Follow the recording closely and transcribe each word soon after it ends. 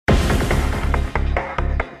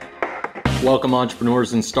Welcome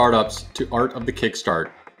entrepreneurs and startups to Art of the Kickstart,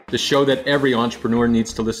 the show that every entrepreneur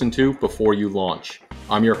needs to listen to before you launch.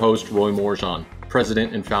 I'm your host, Roy Morjan,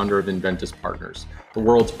 president and founder of Inventus Partners, the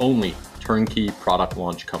world's only turnkey product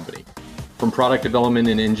launch company. From product development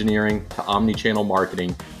and engineering to omni-channel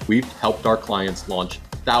marketing, we've helped our clients launch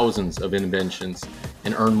thousands of inventions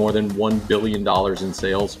and earn more than $1 billion in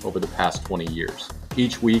sales over the past 20 years.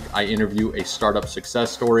 Each week, I interview a startup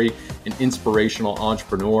success story, an inspirational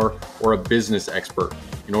entrepreneur, or a business expert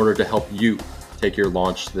in order to help you take your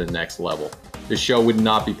launch to the next level. This show would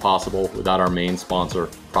not be possible without our main sponsor,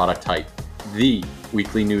 Product Hype, the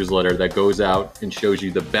weekly newsletter that goes out and shows you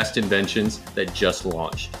the best inventions that just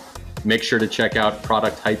launched. Make sure to check out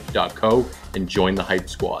producthype.co and join the Hype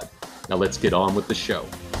Squad. Now let's get on with the show.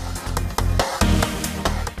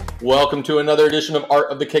 Welcome to another edition of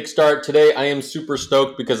Art of the Kickstart. Today, I am super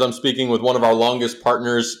stoked because I'm speaking with one of our longest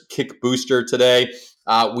partners, Kickbooster, today.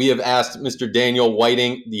 We have asked Mr. Daniel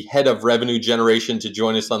Whiting, the head of revenue generation, to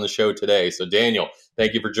join us on the show today. So Daniel,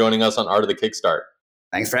 thank you for joining us on Art of the Kickstart.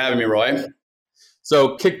 Thanks for having me, Roy.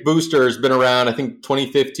 So Kickbooster has been around, I think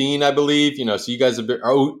 2015, I believe. So you guys have been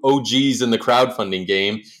OGs in the crowdfunding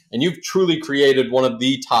game, and you've truly created one of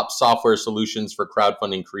the top software solutions for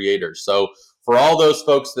crowdfunding creators. So for all those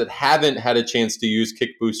folks that haven't had a chance to use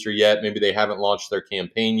Kickbooster yet, maybe they haven't launched their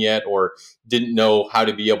campaign yet or didn't know how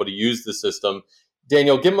to be able to use the system,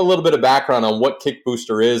 Daniel, give them a little bit of background on what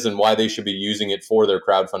Kickbooster is and why they should be using it for their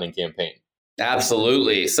crowdfunding campaign.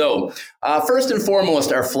 Absolutely. So first and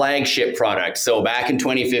foremost, our flagship product. So back in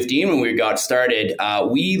 2015, when we got started,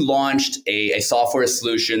 we launched a software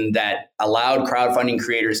solution that allowed crowdfunding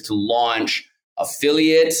creators to launch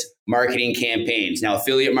affiliate marketing campaigns. Now,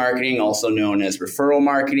 affiliate marketing, also known as referral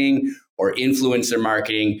marketing or influencer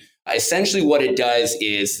marketing, essentially what it does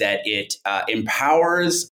is that it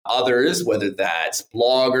empowers others, whether that's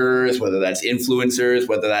bloggers, whether that's influencers,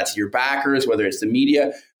 whether that's your backers, whether it's the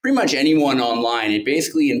media, pretty much anyone online. It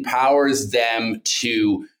basically empowers them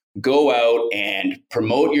to go out and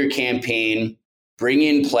promote your campaign, bring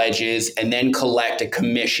in pledges, and then collect a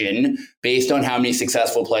commission based on how many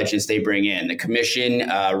successful pledges they bring in. The commission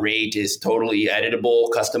rate is totally editable,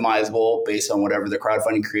 customizable based on whatever the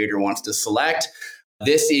crowdfunding creator wants to select.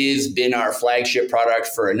 This has been our flagship product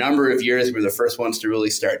for a number of years. We're the first ones to really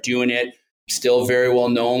start doing it. Still very well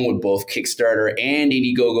known with both Kickstarter and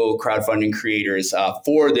Indiegogo crowdfunding creators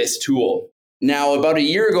for this tool. Now, about a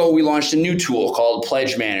year ago, we launched a new tool called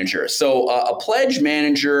Pledge Manager. So a Pledge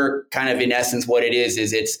Manager, kind of in essence, what it is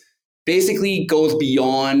it's basically goes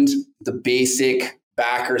beyond the basic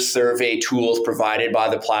backer survey tools provided by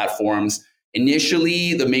the platforms.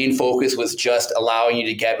 Initially, the main focus was just allowing you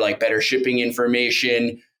to get better shipping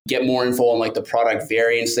information, get more info on the product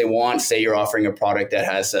variants they want. Say you're offering a product that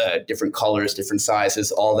has different colors, different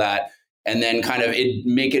sizes, all that. And then kind of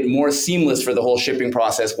make it more seamless for the whole shipping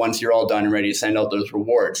process once you're all done and ready to send out those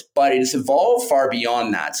rewards. But it's evolved far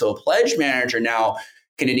beyond that. So a Pledge Manager now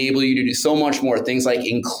can enable you to do so much more. Things like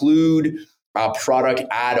include product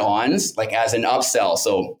add-ons, as an upsell.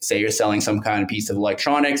 So say you're selling some kind of piece of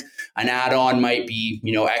electronics, an add-on might be,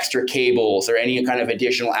 extra cables or any kind of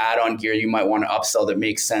additional add-on gear you might want to upsell that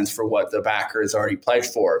makes sense for what the backer has already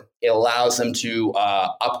pledged for. It allows them to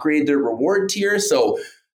upgrade their reward tier. So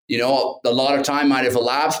a lot of time might have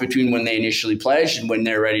elapsed between when they initially pledged and when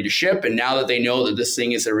they're ready to ship. And now that they know that this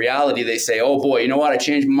thing is a reality, they say, oh boy, you know what? I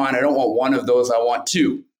changed my mind. I don't want one of those. I want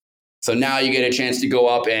two. So now you get a chance to go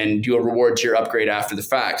up and do a reward tier upgrade after the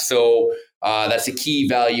fact. So that's a key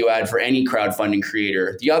value add for any crowdfunding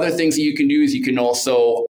creator. The other things that you can do is you can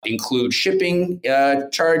also include shipping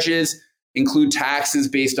charges, include taxes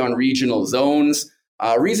based on regional zones.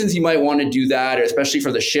 Reasons you might want to do that, especially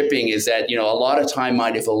for the shipping, is that a lot of time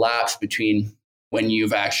might have elapsed between when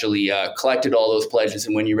you've actually collected all those pledges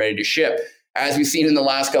and when you're ready to ship. As we've seen in the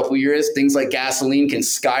last couple of years, things like gasoline can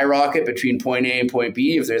skyrocket between point A and point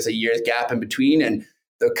B if there's a year's gap in between, and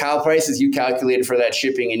the prices you calculated for that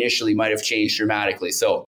shipping initially might have changed dramatically.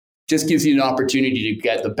 So just gives you an opportunity to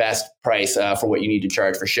get the best price for what you need to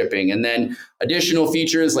charge for shipping. And then additional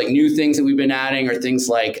features like new things that we've been adding are things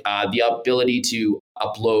like the ability to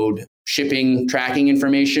upload shipping tracking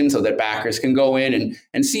information so that backers can go in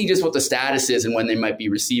and see just what the status is and when they might be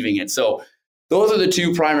receiving it. So those are the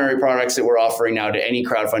two primary products that we're offering now to any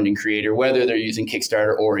crowdfunding creator, whether they're using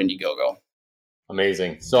Kickstarter or Indiegogo.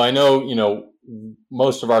 Amazing. So I know,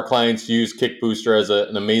 most of our clients use Kickbooster as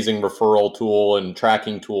an amazing referral tool and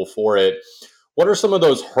tracking tool for it. What are some of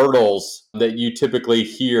those hurdles that you typically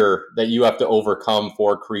hear that you have to overcome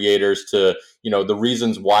for creators to, the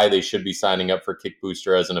reasons why they should be signing up for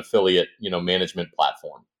Kickbooster as an affiliate, management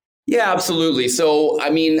platform? Yeah, absolutely. So, I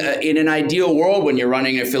mean, in an ideal world, when you're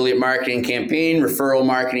running an affiliate marketing campaign, referral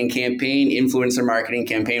marketing campaign, influencer marketing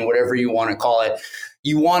campaign, whatever you want to call it,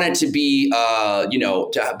 you want it to be,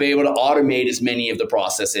 to be able to automate as many of the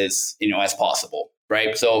processes, as possible,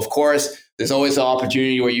 right? So, of course, there's always an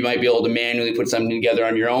opportunity where you might be able to manually put something together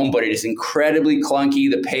on your own, but it is incredibly clunky,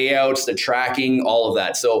 the payouts, the tracking, all of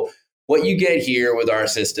that. So what you get here with our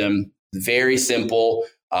system, very simple.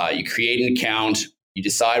 You create an account. You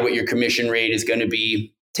decide what your commission rate is going to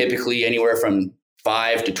be, typically anywhere from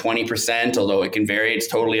 5 to 20%, although it can vary. It's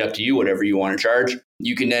totally up to you, whatever you want to charge.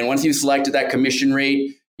 You can then, once you've selected that commission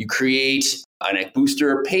rate, you create an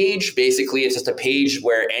Kickbooster page. Basically, it's just a page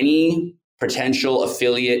where any potential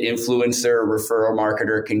affiliate, influencer, referral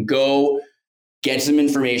marketer can go, get some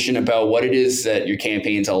information about what it is that your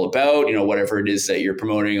campaign's all about, whatever it is that you're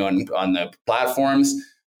promoting on the platforms.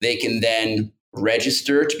 They can then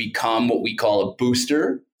register to become what we call a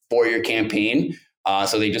booster for your campaign.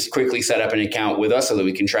 So they just quickly set up an account with us so that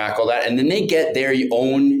we can track all that. And then they get their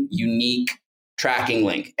own unique tracking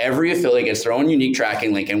link. Every affiliate gets their own unique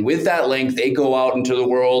tracking link. And with that link, they go out into the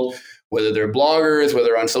world, whether they're bloggers, whether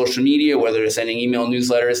they're on social media, whether they're sending email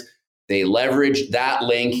newsletters, they leverage that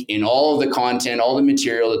link in all of the content, all the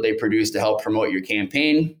material that they produce to help promote your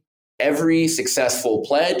campaign. Every successful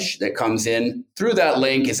pledge that comes in through that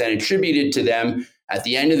link is then attributed to them. At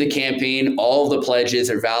the end of the campaign, all of the pledges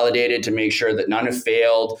are validated to make sure that none have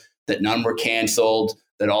failed, that none were canceled,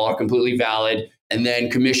 that all are completely valid. And then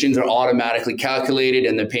commissions are automatically calculated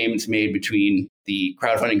and the payments made between the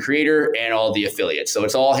crowdfunding creator and all the affiliates. So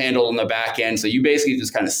it's all handled on the back end. So you basically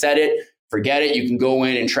just kind of set it, forget it. You can go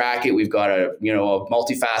in and track it. We've got a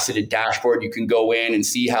multifaceted dashboard. You can go in and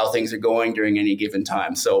see how things are going during any given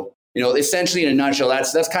time. So essentially in a nutshell,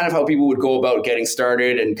 that's kind of how people would go about getting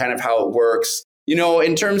started and kind of how it works.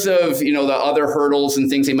 In terms of, the other hurdles and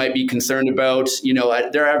things they might be concerned about,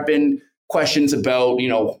 there have been questions about,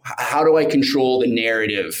 how do I control the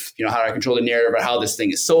narrative? How do I control the narrative about how this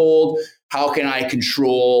thing is sold? How can I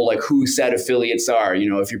control who said affiliates are?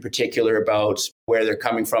 If you're particular about where they're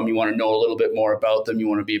coming from, you want to know a little bit more about them. You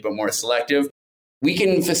want to be a bit more selective. We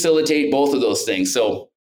can facilitate both of those things. So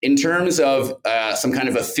in terms of some kind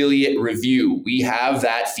of affiliate review, we have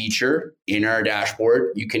that feature in our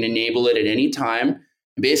dashboard. You can enable it at any time.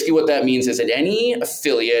 Basically, what that means is that any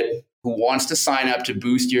affiliate who wants to sign up to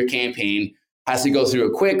boost your campaign has to go through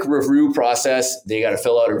a quick review process. They got to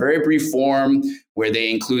fill out a very brief form where they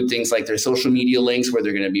include things like their social media links where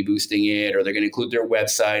they're going to be boosting it, or they're going to include their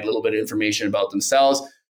website, a little bit of information about themselves.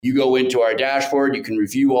 You go into our dashboard, you can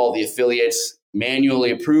review all the affiliates,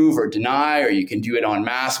 manually approve or deny, or you can do it en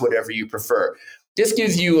masse, whatever you prefer. This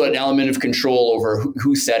gives you an element of control over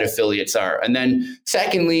who said affiliates are. And then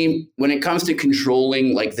secondly, when it comes to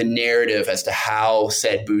controlling the narrative as to how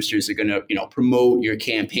said boosters are going to, promote your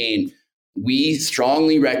campaign, we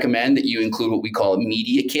strongly recommend that you include what we call a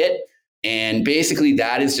media kit. And basically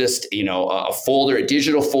that is just, a folder, a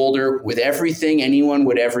digital folder with everything anyone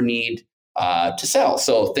would ever need to sell.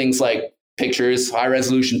 So things like pictures, high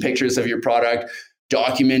resolution pictures of your product,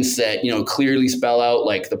 documents that, clearly spell out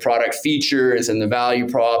the product features and the value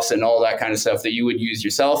props and all that kind of stuff that you would use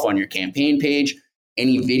yourself on your campaign page.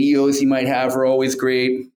 Any videos you might have are always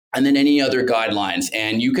great. And then any other guidelines.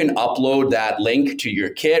 And you can upload that link to your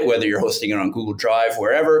kit, whether you're hosting it on Google Drive,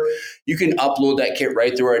 wherever. You can upload that kit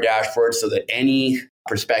right through our dashboard so that any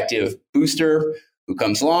prospective booster who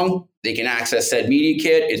comes along, they can access said media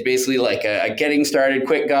kit. It's basically like a getting started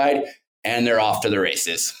quick guide, and they're off to the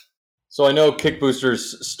races. So I know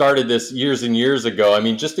Kickboosters started this years and years ago. I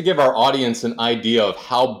mean, just to give our audience an idea of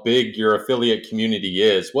how big your affiliate community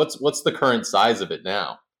is, what's the current size of it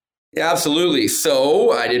now? Yeah, absolutely.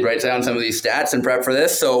 So I did write down some of these stats in prep for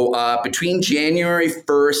this. So between January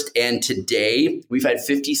 1st and today, we've had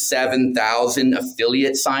 57,000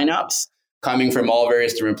 affiliate signups coming from all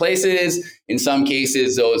various different places. In some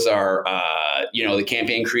cases, those are, the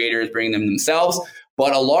campaign creators bringing them themselves.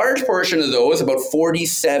 But a large portion of those, about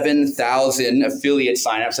 47,000 affiliate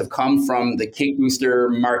signups, have come from the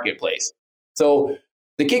Kickbooster marketplace. So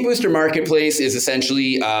the Kickbooster marketplace is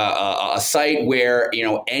essentially a site where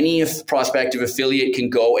any prospective affiliate can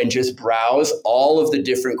go and just browse all of the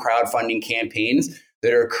different crowdfunding campaigns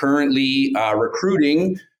that are currently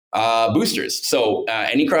recruiting boosters. So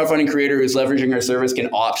any crowdfunding creator who's leveraging our service can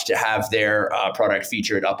opt to have their product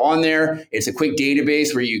featured up on there. It's a quick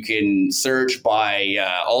database where you can search by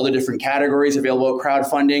all the different categories available at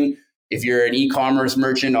crowdfunding. If you're an e-commerce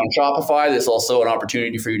merchant on Shopify, there's also an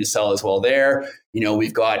opportunity for you to sell as well there.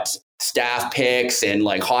 We've got staff picks and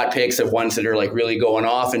hot picks of ones that are really going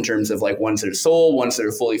off in terms of ones that are sold, ones that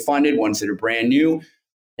are fully funded, ones that are brand new.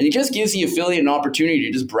 And it just gives the affiliate an opportunity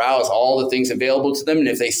to just browse all the things available to them. And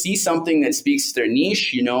if they see something that speaks to their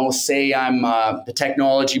niche, say I'm a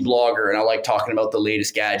technology blogger and I like talking about the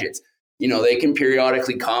latest gadgets, they can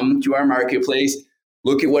periodically come to our marketplace,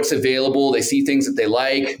 look at what's available. They see things that they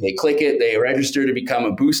like, they click it, they register to become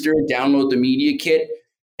a booster, download the media kit,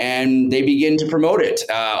 and they begin to promote it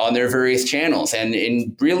on their various channels.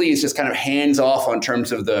 And really, it's just kind of hands off on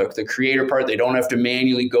terms of the creator part. They don't have to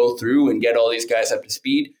manually go through and get all these guys up to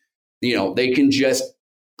speed. They can just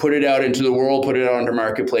put it out into the world, put it out onto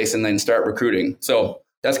marketplace, and then start recruiting. So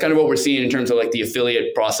that's kind of what we're seeing in terms of like the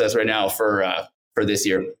affiliate process right now for this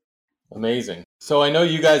year. Amazing. So I know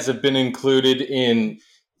you guys have been included in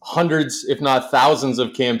hundreds, if not thousands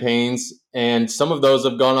of campaigns, and some of those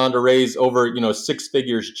have gone on to raise over, 6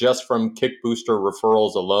 figures just from Kickbooster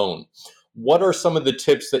referrals alone. What are some of the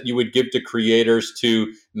tips that you would give to creators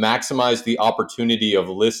to maximize the opportunity of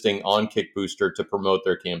listing on Kickbooster to promote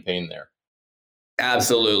their campaign there?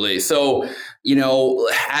 Absolutely. So,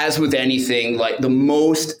 as with anything, like the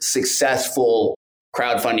most successful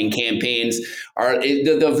crowdfunding campaigns are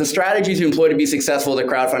the strategies you employ to be successful at a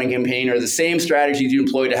crowdfunding campaign are the same strategies you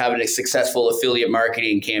employ to have a successful affiliate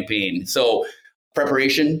marketing campaign. So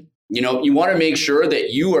preparation, you want to make sure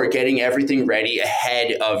that you are getting everything ready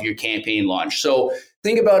ahead of your campaign launch. So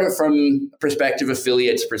think about it from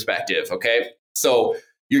affiliates perspective. Okay. So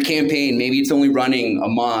your campaign, maybe it's only running a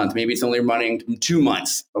month, maybe it's only running 2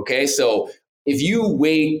 months. Okay. So if you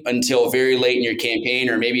wait until very late in your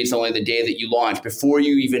campaign, or maybe it's only the day that you launch, before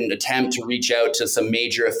you even attempt to reach out to some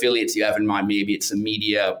major affiliates you have in mind, maybe it's some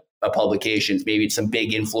media publications, maybe it's some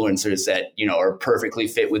big influencers that, are perfectly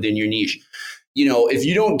fit within your niche. If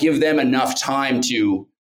you don't give them enough time to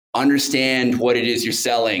understand what it is you're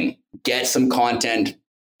selling, get some content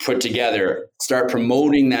put together, start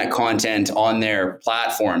promoting that content on their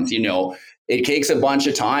platforms, it takes a bunch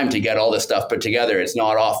of time to get all this stuff put together. It's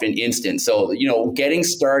not often instant. So, getting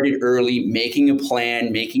started early, making a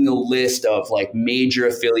plan, making a list of like major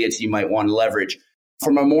affiliates you might want to leverage.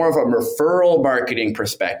 From a more of a referral marketing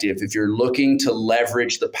perspective, if you're looking to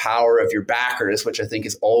leverage the power of your backers, which I think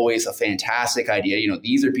is always a fantastic idea,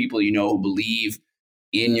 these are people who believe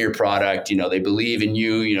in your product, they believe in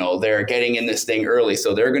you, they're getting in this thing early.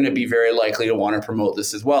 So they're going to be very likely to want to promote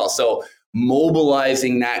this as well. So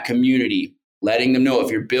mobilizing that community, letting them know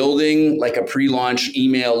if you're building like a pre-launch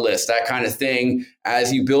email list, that kind of thing,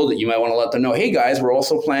 as you build it, you might want to let them know, hey guys, we're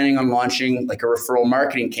also planning on launching like a referral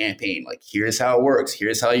marketing campaign. Like, here's how it works.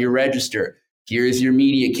 Here's how you register. Here's your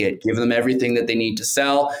media kit. Give them everything that they need to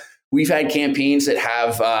sell. We've had campaigns that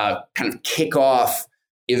have kind of kickoff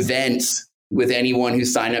events with anyone who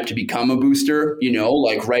signed up to become a booster,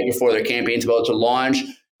 like right before their campaign's about to launch.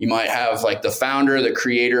 You might have like the founder, the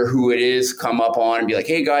creator, who it is, come up on and be like,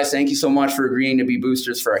 hey guys, thank you so much for agreeing to be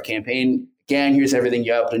boosters for our campaign. Again, here's everything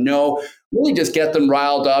you have to know. Really just get them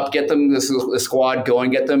riled up, get them the squad going,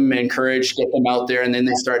 get them encouraged, get them out there, and then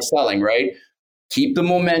they start selling, right? Keep the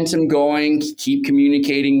momentum going, keep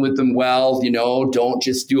communicating with them well, don't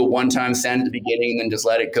just do a one-time send at the beginning and then just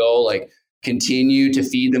let it go. Like, continue to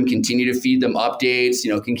feed them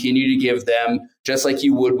updates, continue to give them, just like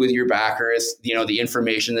you would with your backers, the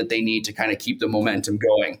information that they need to kind of keep the momentum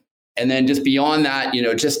going. And then just beyond that,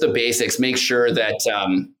 just the basics, make sure that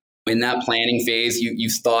in that planning phase,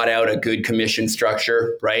 you've thought out a good commission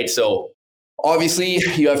structure, right? So obviously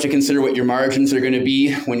you have to consider what your margins are going to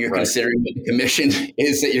be when you're considering what the commission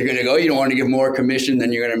is that you're going to go. You don't want to give more commission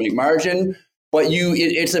than you're going to make margin. But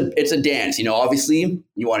it's a dance, obviously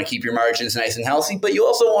you want to keep your margins nice and healthy, but you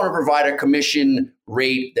also want to provide a commission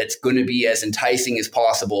rate that's going to be as enticing as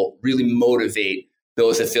possible, really motivate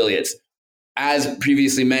those affiliates. As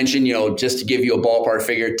previously mentioned, just to give you a ballpark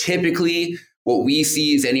figure, typically what we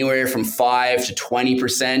see is anywhere from 5 to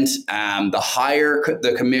 20%. The higher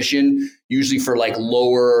the commission, usually for like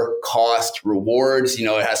lower cost rewards, it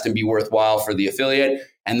has to be worthwhile for the affiliate.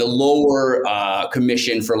 And the lower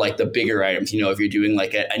commission for like the bigger items, if you're doing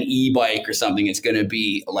like an e-bike or something, it's going to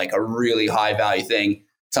be like a really high value thing.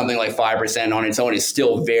 Something like 5% on its own is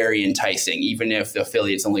still very enticing, even if the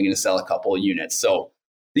affiliate's only going to sell a couple of units. So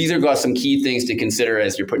these are some key things to consider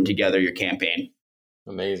as you're putting together your campaign.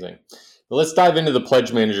 Amazing. Well, let's dive into the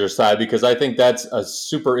pledge manager side, because I think that's a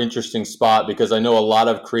super interesting spot, because I know a lot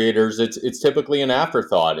of creators, it's typically an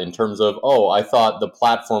afterthought in terms of, oh, I thought the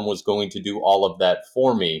platform was going to do all of that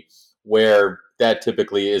for me, where that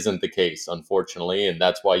typically isn't the case, unfortunately. And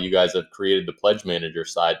that's why you guys have created the pledge manager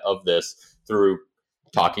side of this through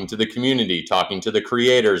talking to the community, talking to the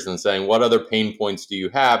creators and saying, what other pain points do you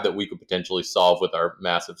have that we could potentially solve with our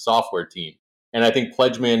massive software team? And I think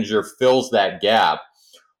Pledge Manager fills that gap.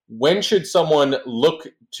 When should someone look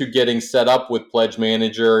to getting set up with Pledge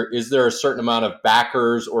Manager? Is there a certain amount of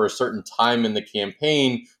backers or a certain time in the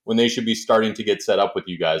campaign when they should be starting to get set up with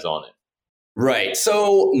you guys on it? Right.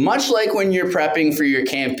 So much like when you're prepping for your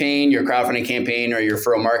campaign, your crowdfunding campaign or your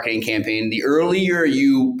referral marketing campaign, the earlier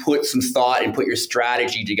you put some thought and put your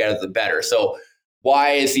strategy together, the better. So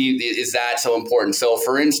why is that so important? So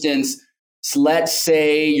for instance, let's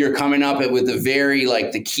say you're coming up with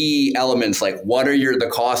the key elements, like what are the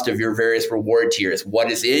cost of your various reward tiers?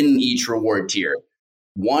 What is in each reward tier?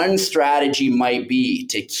 One strategy might be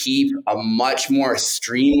to keep a much more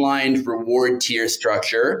streamlined reward tier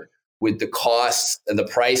structure with the costs and the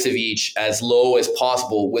price of each as low as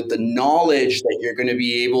possible, with the knowledge that you're going to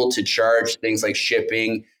be able to charge things like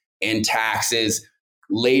shipping and taxes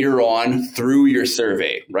later on through your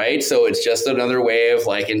survey, right? So it's just another way of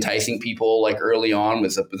like enticing people like early on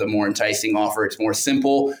with a more enticing offer. It's more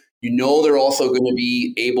simple. You know, they're also going to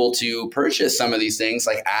be able to purchase some of these things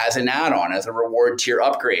like as an add-on, as a reward tier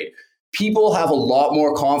upgrade. People have a lot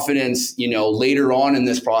more confidence, later on in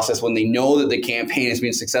this process when they know that the campaign has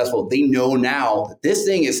been successful. They know now that this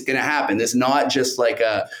thing is going to happen. It's not just like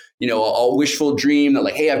a wishful dream that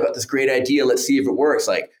like, hey, I've got this great idea. Let's see if it works.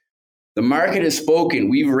 Like, the market has spoken.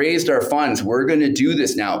 We've raised our funds. We're going to do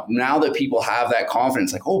this now. Now that people have that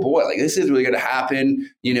confidence, like, oh boy, like this is really going to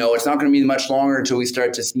happen. It's not going to be much longer until we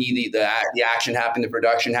start to see the action happen, the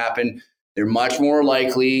production happen. They're much more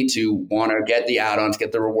likely to want to get the add-ons,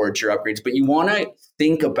 get the reward tier upgrades. But you want to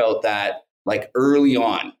think about that like early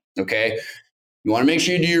on, okay? You want to make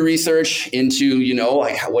sure you do your research into,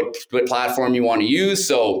 like what platform you want to use.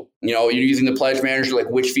 So, you're using the Pledge Manager, like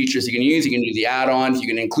which features you can use. You can do the add-ons. You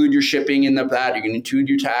can include your shipping in that. You can include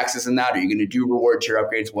your taxes in that. Are you going to do reward tier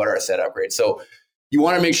upgrades? What are set upgrades? So you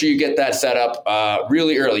want to make sure you get that set up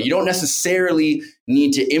really early. You don't necessarily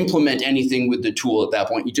need to implement anything with the tool at that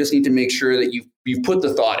point. You just need to make sure that you've put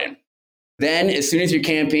the thought in. Then as soon as your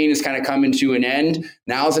campaign is kind of coming to an end,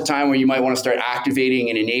 now is the time where you might want to start activating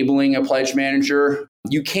and enabling a Pledge Manager.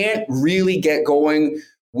 You can't really get going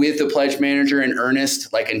with the Pledge Manager in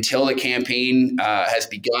earnest like until the campaign has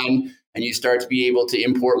begun and you start to be able to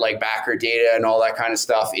import like backer data and all that kind of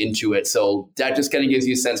stuff into it. So that just kind of gives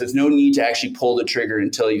you a sense. There's no need to actually pull the trigger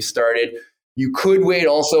until you started. You could wait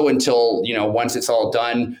also until, once it's all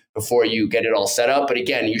done before you get it all set up. But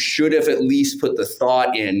again, you should have at least put the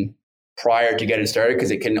thought in prior to getting started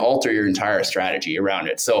because it can alter your entire strategy around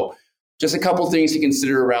it. So just a couple things to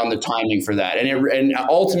consider around the timing for that. And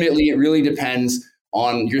ultimately, it really depends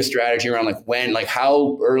on your strategy around like when, like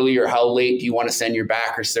how early or how late do you want to send your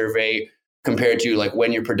backer survey compared to like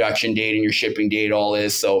when your production date and your shipping date all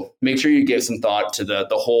is. So make sure you give some thought to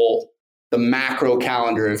the macro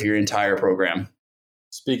calendar of your entire program.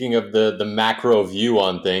 Speaking of the macro view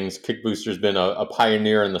on things, Kickbooster's been a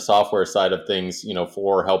pioneer in the software side of things,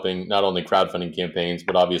 for helping not only crowdfunding campaigns,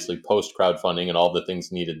 but obviously post-crowdfunding and all the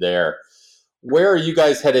things needed there. Where are you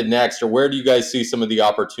guys headed next, or where do you guys see some of the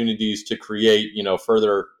opportunities to create,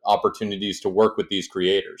 further opportunities to work with these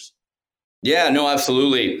creators? Yeah, no,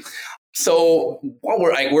 absolutely. So what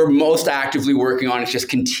we're most actively working on is just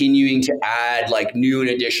continuing to add like new and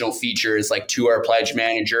additional features like to our Pledge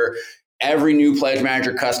Manager. Every new Pledge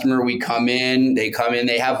Manager customer they come in,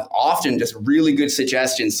 they have often just really good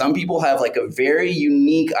suggestions. Some people have like a very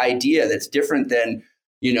unique idea that's different than,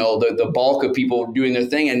 the bulk of people doing their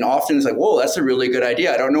thing. And often it's like, whoa, that's a really good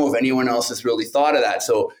idea. I don't know if anyone else has really thought of that.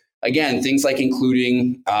 So again, things like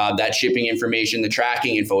including that shipping information, the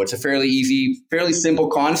tracking info. It's a fairly easy, fairly simple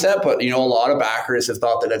concept, but a lot of backers have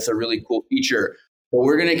thought that that's a really cool feature. But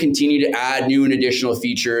we're going to continue to add new and additional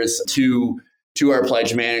features to our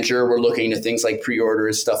Pledge Manager. We're looking at things like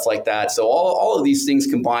pre-orders, stuff like that. So all of these things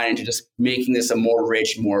combine into just making this a more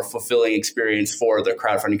rich, more fulfilling experience for the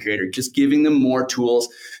crowdfunding creator, just giving them more tools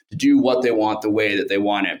to do what they want the way that they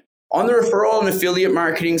want it. On the referral and affiliate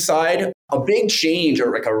marketing side, a big change,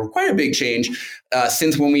 or like quite a big change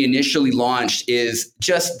since when we initially launched, is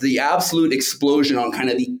just the absolute explosion on kind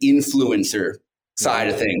of the influencer side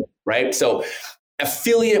of things, right? So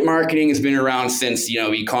affiliate marketing has been around since,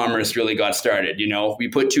 e-commerce really got started. We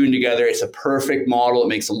put two together. It's a perfect model. It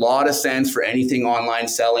makes a lot of sense for anything online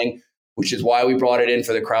selling, which is why we brought it in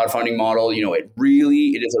for the crowdfunding model. It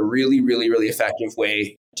is a really, really, really effective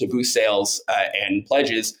way to boost sales and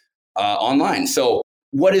pledges online. So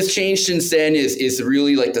what has changed since then is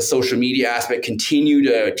really like the social media aspect continue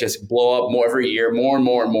to just blow up more every year, more and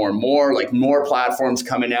more and more and more, like more platforms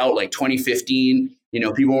coming out. Like 2015,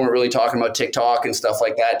 people weren't really talking about TikTok and stuff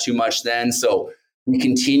like that too much then. So we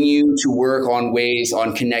continue to work on ways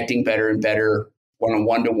on connecting better and better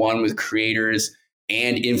one-to-one with creators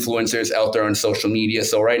and influencers out there on social media.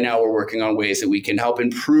 So right now we're working on ways that we can help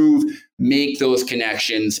improve, make those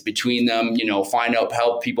connections between them,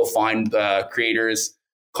 help people find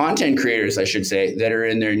content creators, I should say, that are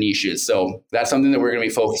in their niches. So that's something that we're going to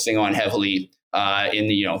be focusing on heavily in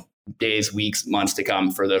the days, weeks, months to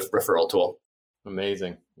come for the referral tool.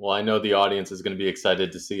 Amazing. Well, I know the audience is going to be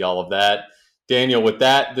excited to see all of that. Daniel, with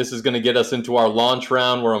that, this is going to get us into our launch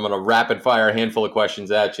round where I'm going to rapid fire a handful of questions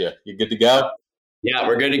at you. You good to go? Yeah,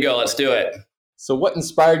 we're good to go. Let's do it. So what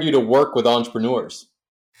inspired you to work with entrepreneurs?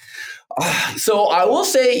 So I will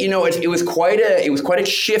say, it was quite a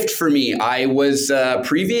shift for me. I was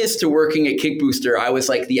previous to working at Kickbooster, I was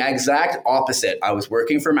like the exact opposite. I was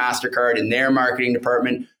working for MasterCard in their marketing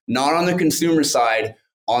department, not on the consumer side,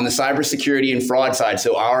 on the cybersecurity and fraud side.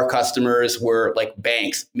 So our customers were like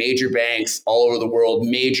banks, major banks all over the world,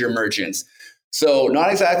 major merchants. So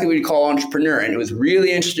not exactly what you call entrepreneur. And it was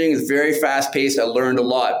really interesting. It was very fast paced. I learned a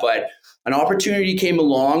lot, but an opportunity came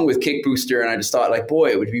along with Kickbooster, and I just thought, like,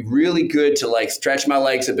 boy, it would be really good to like stretch my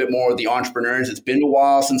legs a bit more with the entrepreneurs. It's been a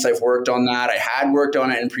while since I've worked on that. I had worked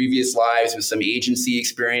on it in previous lives with some agency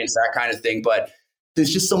experience, that kind of thing. But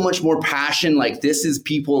there's just so much more passion. Like, this is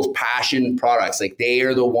people's passion products. Like, they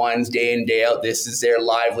are the ones day in, day out. This is their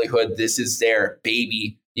livelihood. This is their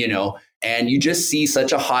baby, and you just see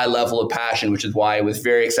such a high level of passion, which is why it was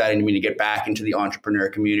very exciting to me to get back into the entrepreneur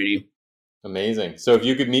community. Amazing. So if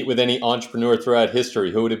you could meet with any entrepreneur throughout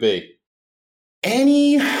history, who would it be?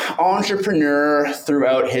 Any entrepreneur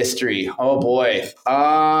throughout history? Oh boy.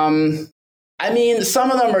 I mean, some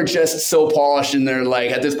of them are just so polished and they're like,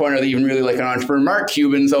 at this point, are they even really like an entrepreneur? Mark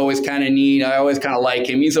Cuban's always kind of neat. I always kind of like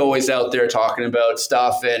him. He's always out there talking about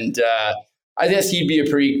stuff. And I guess he'd be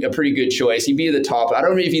a pretty good choice. He'd be the top. I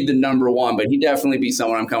don't know if he'd be the number one, but he'd definitely be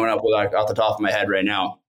someone I'm coming up with off the top of my head right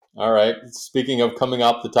now. All right. Speaking of coming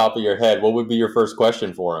up the top of your head, what would be your first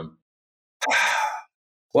question for him?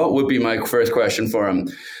 What would be my first question for him?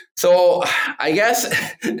 So I guess,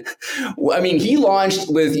 he launched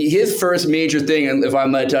with his first major thing, and if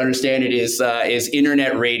I'm led to understand it, is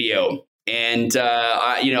internet radio. And,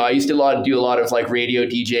 I used to do a lot of like radio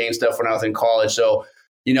DJing stuff when I was in college. So,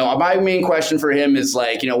 my main question for him is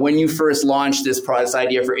like, when you first launched this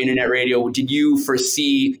idea for internet radio, did you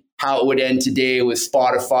foresee how it would end today with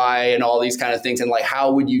Spotify and all these kind of things? And like,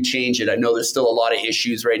 how would you change it? I know there's still a lot of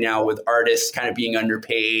issues right now with artists kind of being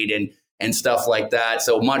underpaid and stuff like that.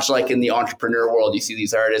 So much like in the entrepreneur world, you see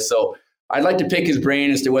these artists. So I'd like to pick his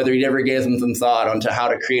brain as to whether he'd ever given some thought onto how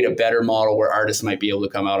to create a better model where artists might be able to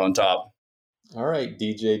come out on top. All right,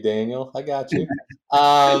 DJ Daniel, I got you.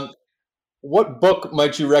 What book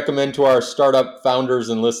might you recommend to our startup founders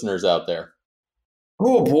and listeners out there?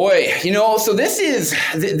 Oh boy, so this is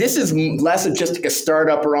less of just like a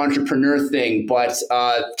startup or entrepreneur thing, but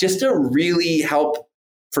just to really help.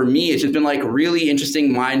 For me, it's just been like a really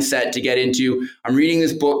interesting mindset to get into. I'm reading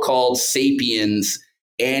this book called Sapiens,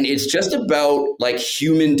 and it's just about like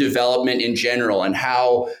human development in general and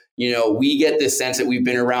how, we get this sense that we've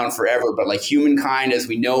been around forever, but like humankind as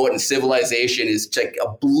we know it and civilization is like a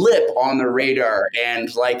blip on the radar.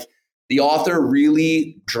 And like, the author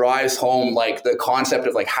really drives home like the concept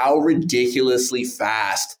of like how ridiculously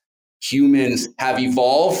fast humans have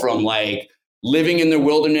evolved from like living in the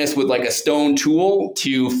wilderness with like a stone tool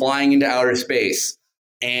to flying into outer space.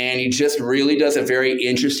 And he just really does a very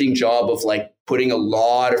interesting job of like putting a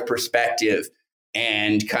lot of perspective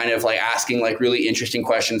and kind of like asking like really interesting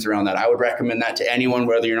questions around that. I would recommend that to anyone,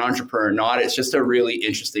 whether you're an entrepreneur or not. It's just a really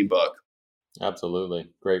interesting book.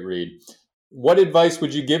 Absolutely. Great read. What advice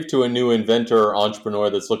would you give to a new inventor or entrepreneur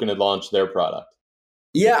that's looking to launch their product?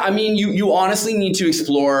 Yeah, you honestly need to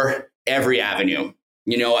explore every avenue.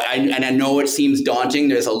 I know it seems daunting.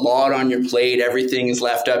 There's a lot on your plate. Everything is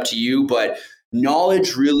left up to you, but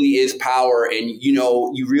knowledge really is power. And,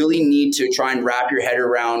 you really need to try and wrap your head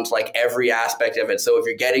around like every aspect of it. So if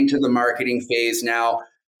you're getting to the marketing phase now,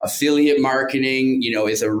 affiliate marketing,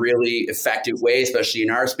 is a really effective way, especially in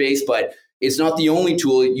our space, but it's not the only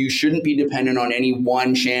tool. You shouldn't be dependent on any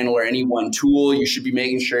one channel or any one tool. You should be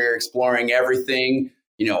making sure you're exploring everything,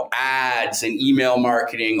 ads and email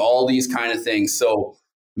marketing, all these kind of things. So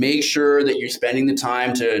make sure that you're spending the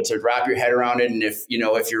time to wrap your head around it. And if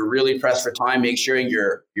you're really pressed for time, make sure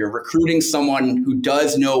you're recruiting someone who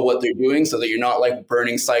does know what they're doing so that you're not like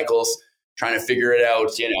burning cycles, trying to figure it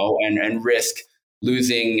out, and risk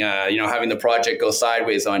losing, having the project go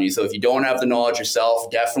sideways on you. So if you don't have the knowledge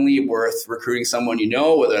yourself, definitely worth recruiting someone,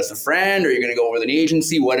 whether that's a friend or you're going to go with an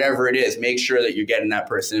agency, whatever it is, make sure that you're getting that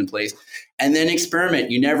person in place. And then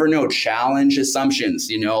experiment. You never know. Challenge assumptions.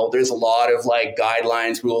 There's a lot of like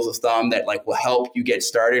guidelines, rules of thumb that like will help you get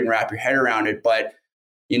started and wrap your head around it. But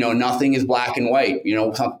nothing is black and white.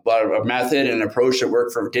 A method and an approach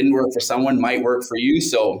that didn't work for someone might work for you.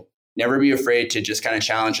 So never be afraid to just kind of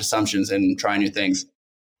challenge assumptions and try new things.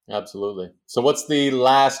 Absolutely. So what's the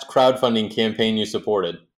last crowdfunding campaign you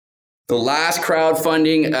supported? The last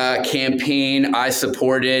crowdfunding campaign I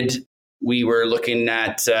supported, we were looking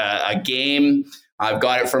at a game. I've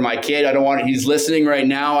got it for my kid. He's listening right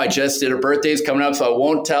now. I just did her birthday's coming up, so I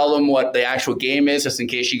won't tell him what the actual game is, just in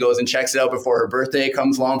case she goes and checks it out before her birthday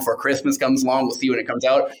comes along, before Christmas comes along. We'll see when it comes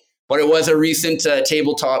out. But it was a recent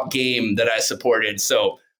tabletop game that I supported.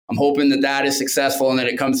 So I'm hoping that is successful and that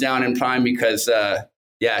it comes down in time because,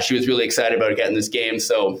 she was really excited about getting this game.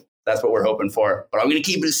 So that's what we're hoping for. But I'm going to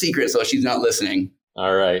keep it a secret so she's not listening.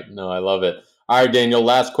 All right. No, I love it. All right, Daniel,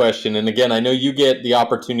 last question. And again, I know you get the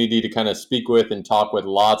opportunity to kind of speak with and talk with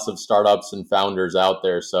lots of startups and founders out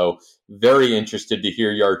there. So very interested to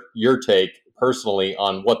hear your take personally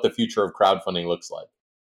on what the future of crowdfunding looks like.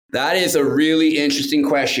 That is a really interesting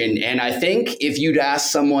question. And I think if you'd ask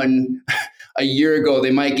someone a year ago,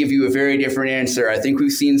 they might give you a very different answer. I think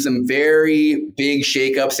we've seen some very big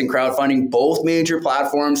shakeups in crowdfunding. Both major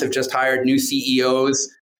platforms have just hired new CEOs.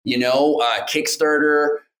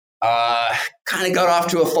 Kickstarter kind of got off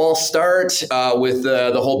to a false start with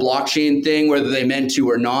the whole blockchain thing, whether they meant to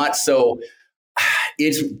or not. So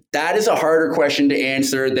that is a harder question to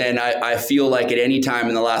answer than I feel like at any time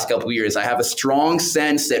in the last couple of years. I have a strong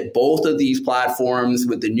sense that both of these platforms,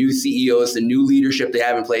 with the new CEOs, the new leadership they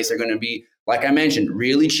have in place, are going to be, like I mentioned,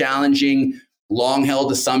 really challenging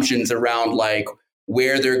long-held assumptions around like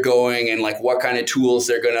where they're going and like what kind of tools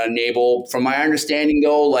they're going to enable. From my understanding,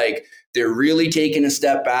 though, like they're really taking a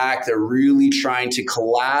step back. They're really trying to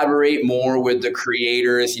collaborate more with the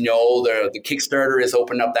creators. The Kickstarter has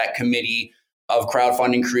opened up that committee of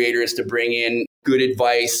crowdfunding creators to bring in good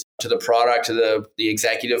advice to the product, to the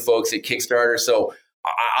executive folks at Kickstarter. So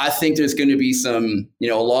I think there's going to be some, a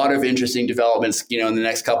lot of interesting developments, in the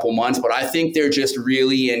next couple months. But I think they're just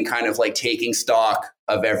really in kind of like taking stock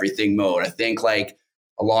of everything mode. I think like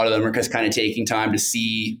a lot of them are just kind of taking time to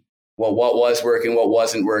see what was working, what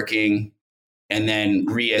wasn't working, and then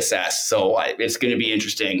reassess. So it's going to be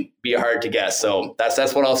interesting, be hard to guess. So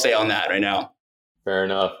that's what I'll say on that right now. Fair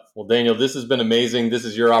enough. Well, Daniel, this has been amazing. This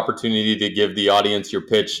is your opportunity to give the audience your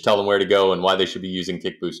pitch, tell them where to go and why they should be using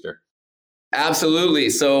Kickbooster. Absolutely.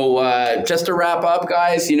 So just to wrap up,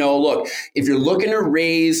 guys, look, if you're looking to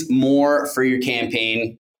raise more for your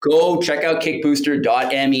campaign, go check out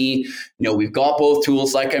kickbooster.me. We've got both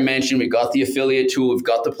tools. Like I mentioned, we've got the affiliate tool. We've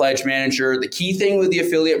got the pledge manager. The key thing with the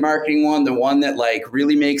affiliate marketing one, the one that like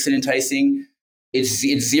really makes it enticing, it's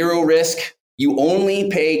zero risk. You only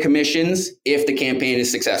pay commissions if the campaign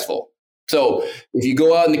is successful. So if you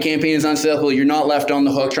go out and the campaign is unsuccessful, you're not left on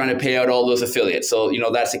the hook trying to pay out all those affiliates. So,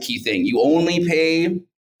 that's a key thing. You only pay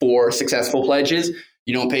for successful pledges.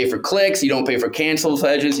 You don't pay for clicks. You don't pay for canceled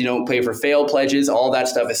pledges. You don't pay for failed pledges. All that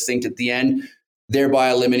stuff is synced at the end,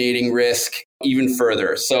 thereby eliminating risk even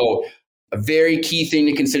further. So a very key thing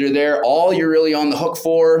to consider there. All you're really on the hook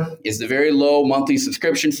for is the very low monthly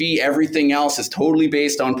subscription fee. Everything else is totally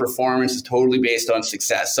based on performance, is totally based on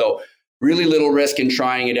success. So really little risk in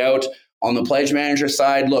trying it out. On the pledge manager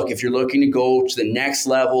side, look, if you're looking to go to the next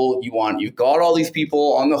level, you've got all these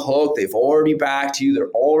people on the hook. They've already backed you.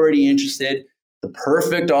 They're already interested. The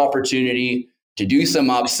perfect opportunity to do some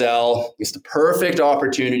upsell. It's the perfect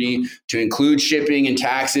opportunity to include shipping and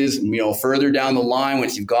taxes, further down the line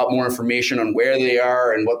once you've got more information on where they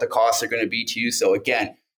are and what the costs are going to be to you. So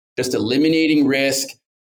again, just eliminating risk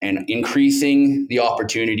and increasing the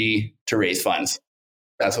opportunity to raise funds.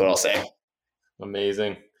 That's what I'll say.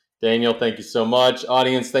 Amazing. Daniel, thank you so much.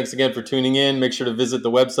 Audience, thanks again for tuning in. Make sure to visit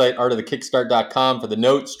the website, artofthekickstart.com, for the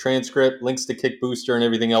notes, transcript, links to Kickbooster, and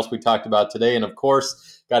everything else we talked about today. And of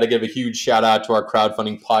course, got to give a huge shout out to our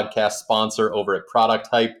crowdfunding podcast sponsor over at Product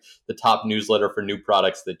Hype, the top newsletter for new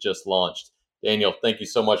products that just launched. Daniel, thank you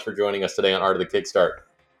so much for joining us today on Art of the Kickstart.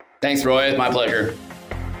 Thanks, Roy. It's my pleasure.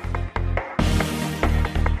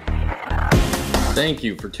 Thank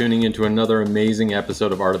you for tuning into another amazing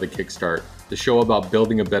episode of Art of the Kickstart, the show about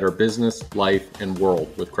building a better business, life, and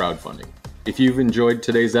world with crowdfunding. If you've enjoyed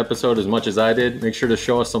today's episode as much as I did, make sure to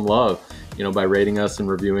show us some love, by rating us and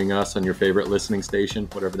reviewing us on your favorite listening station,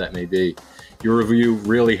 whatever that may be. Your review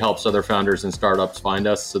really helps other founders and startups find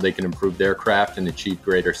us so they can improve their craft and achieve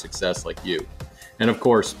greater success like you. And of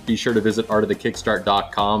course, be sure to visit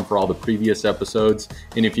artofthekickstart.com for all the previous episodes.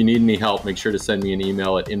 And if you need any help, make sure to send me an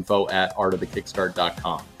email at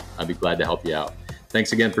info@artofthekickstart.com. I'd be glad to help you out.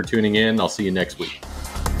 Thanks again for tuning in. I'll see you next week.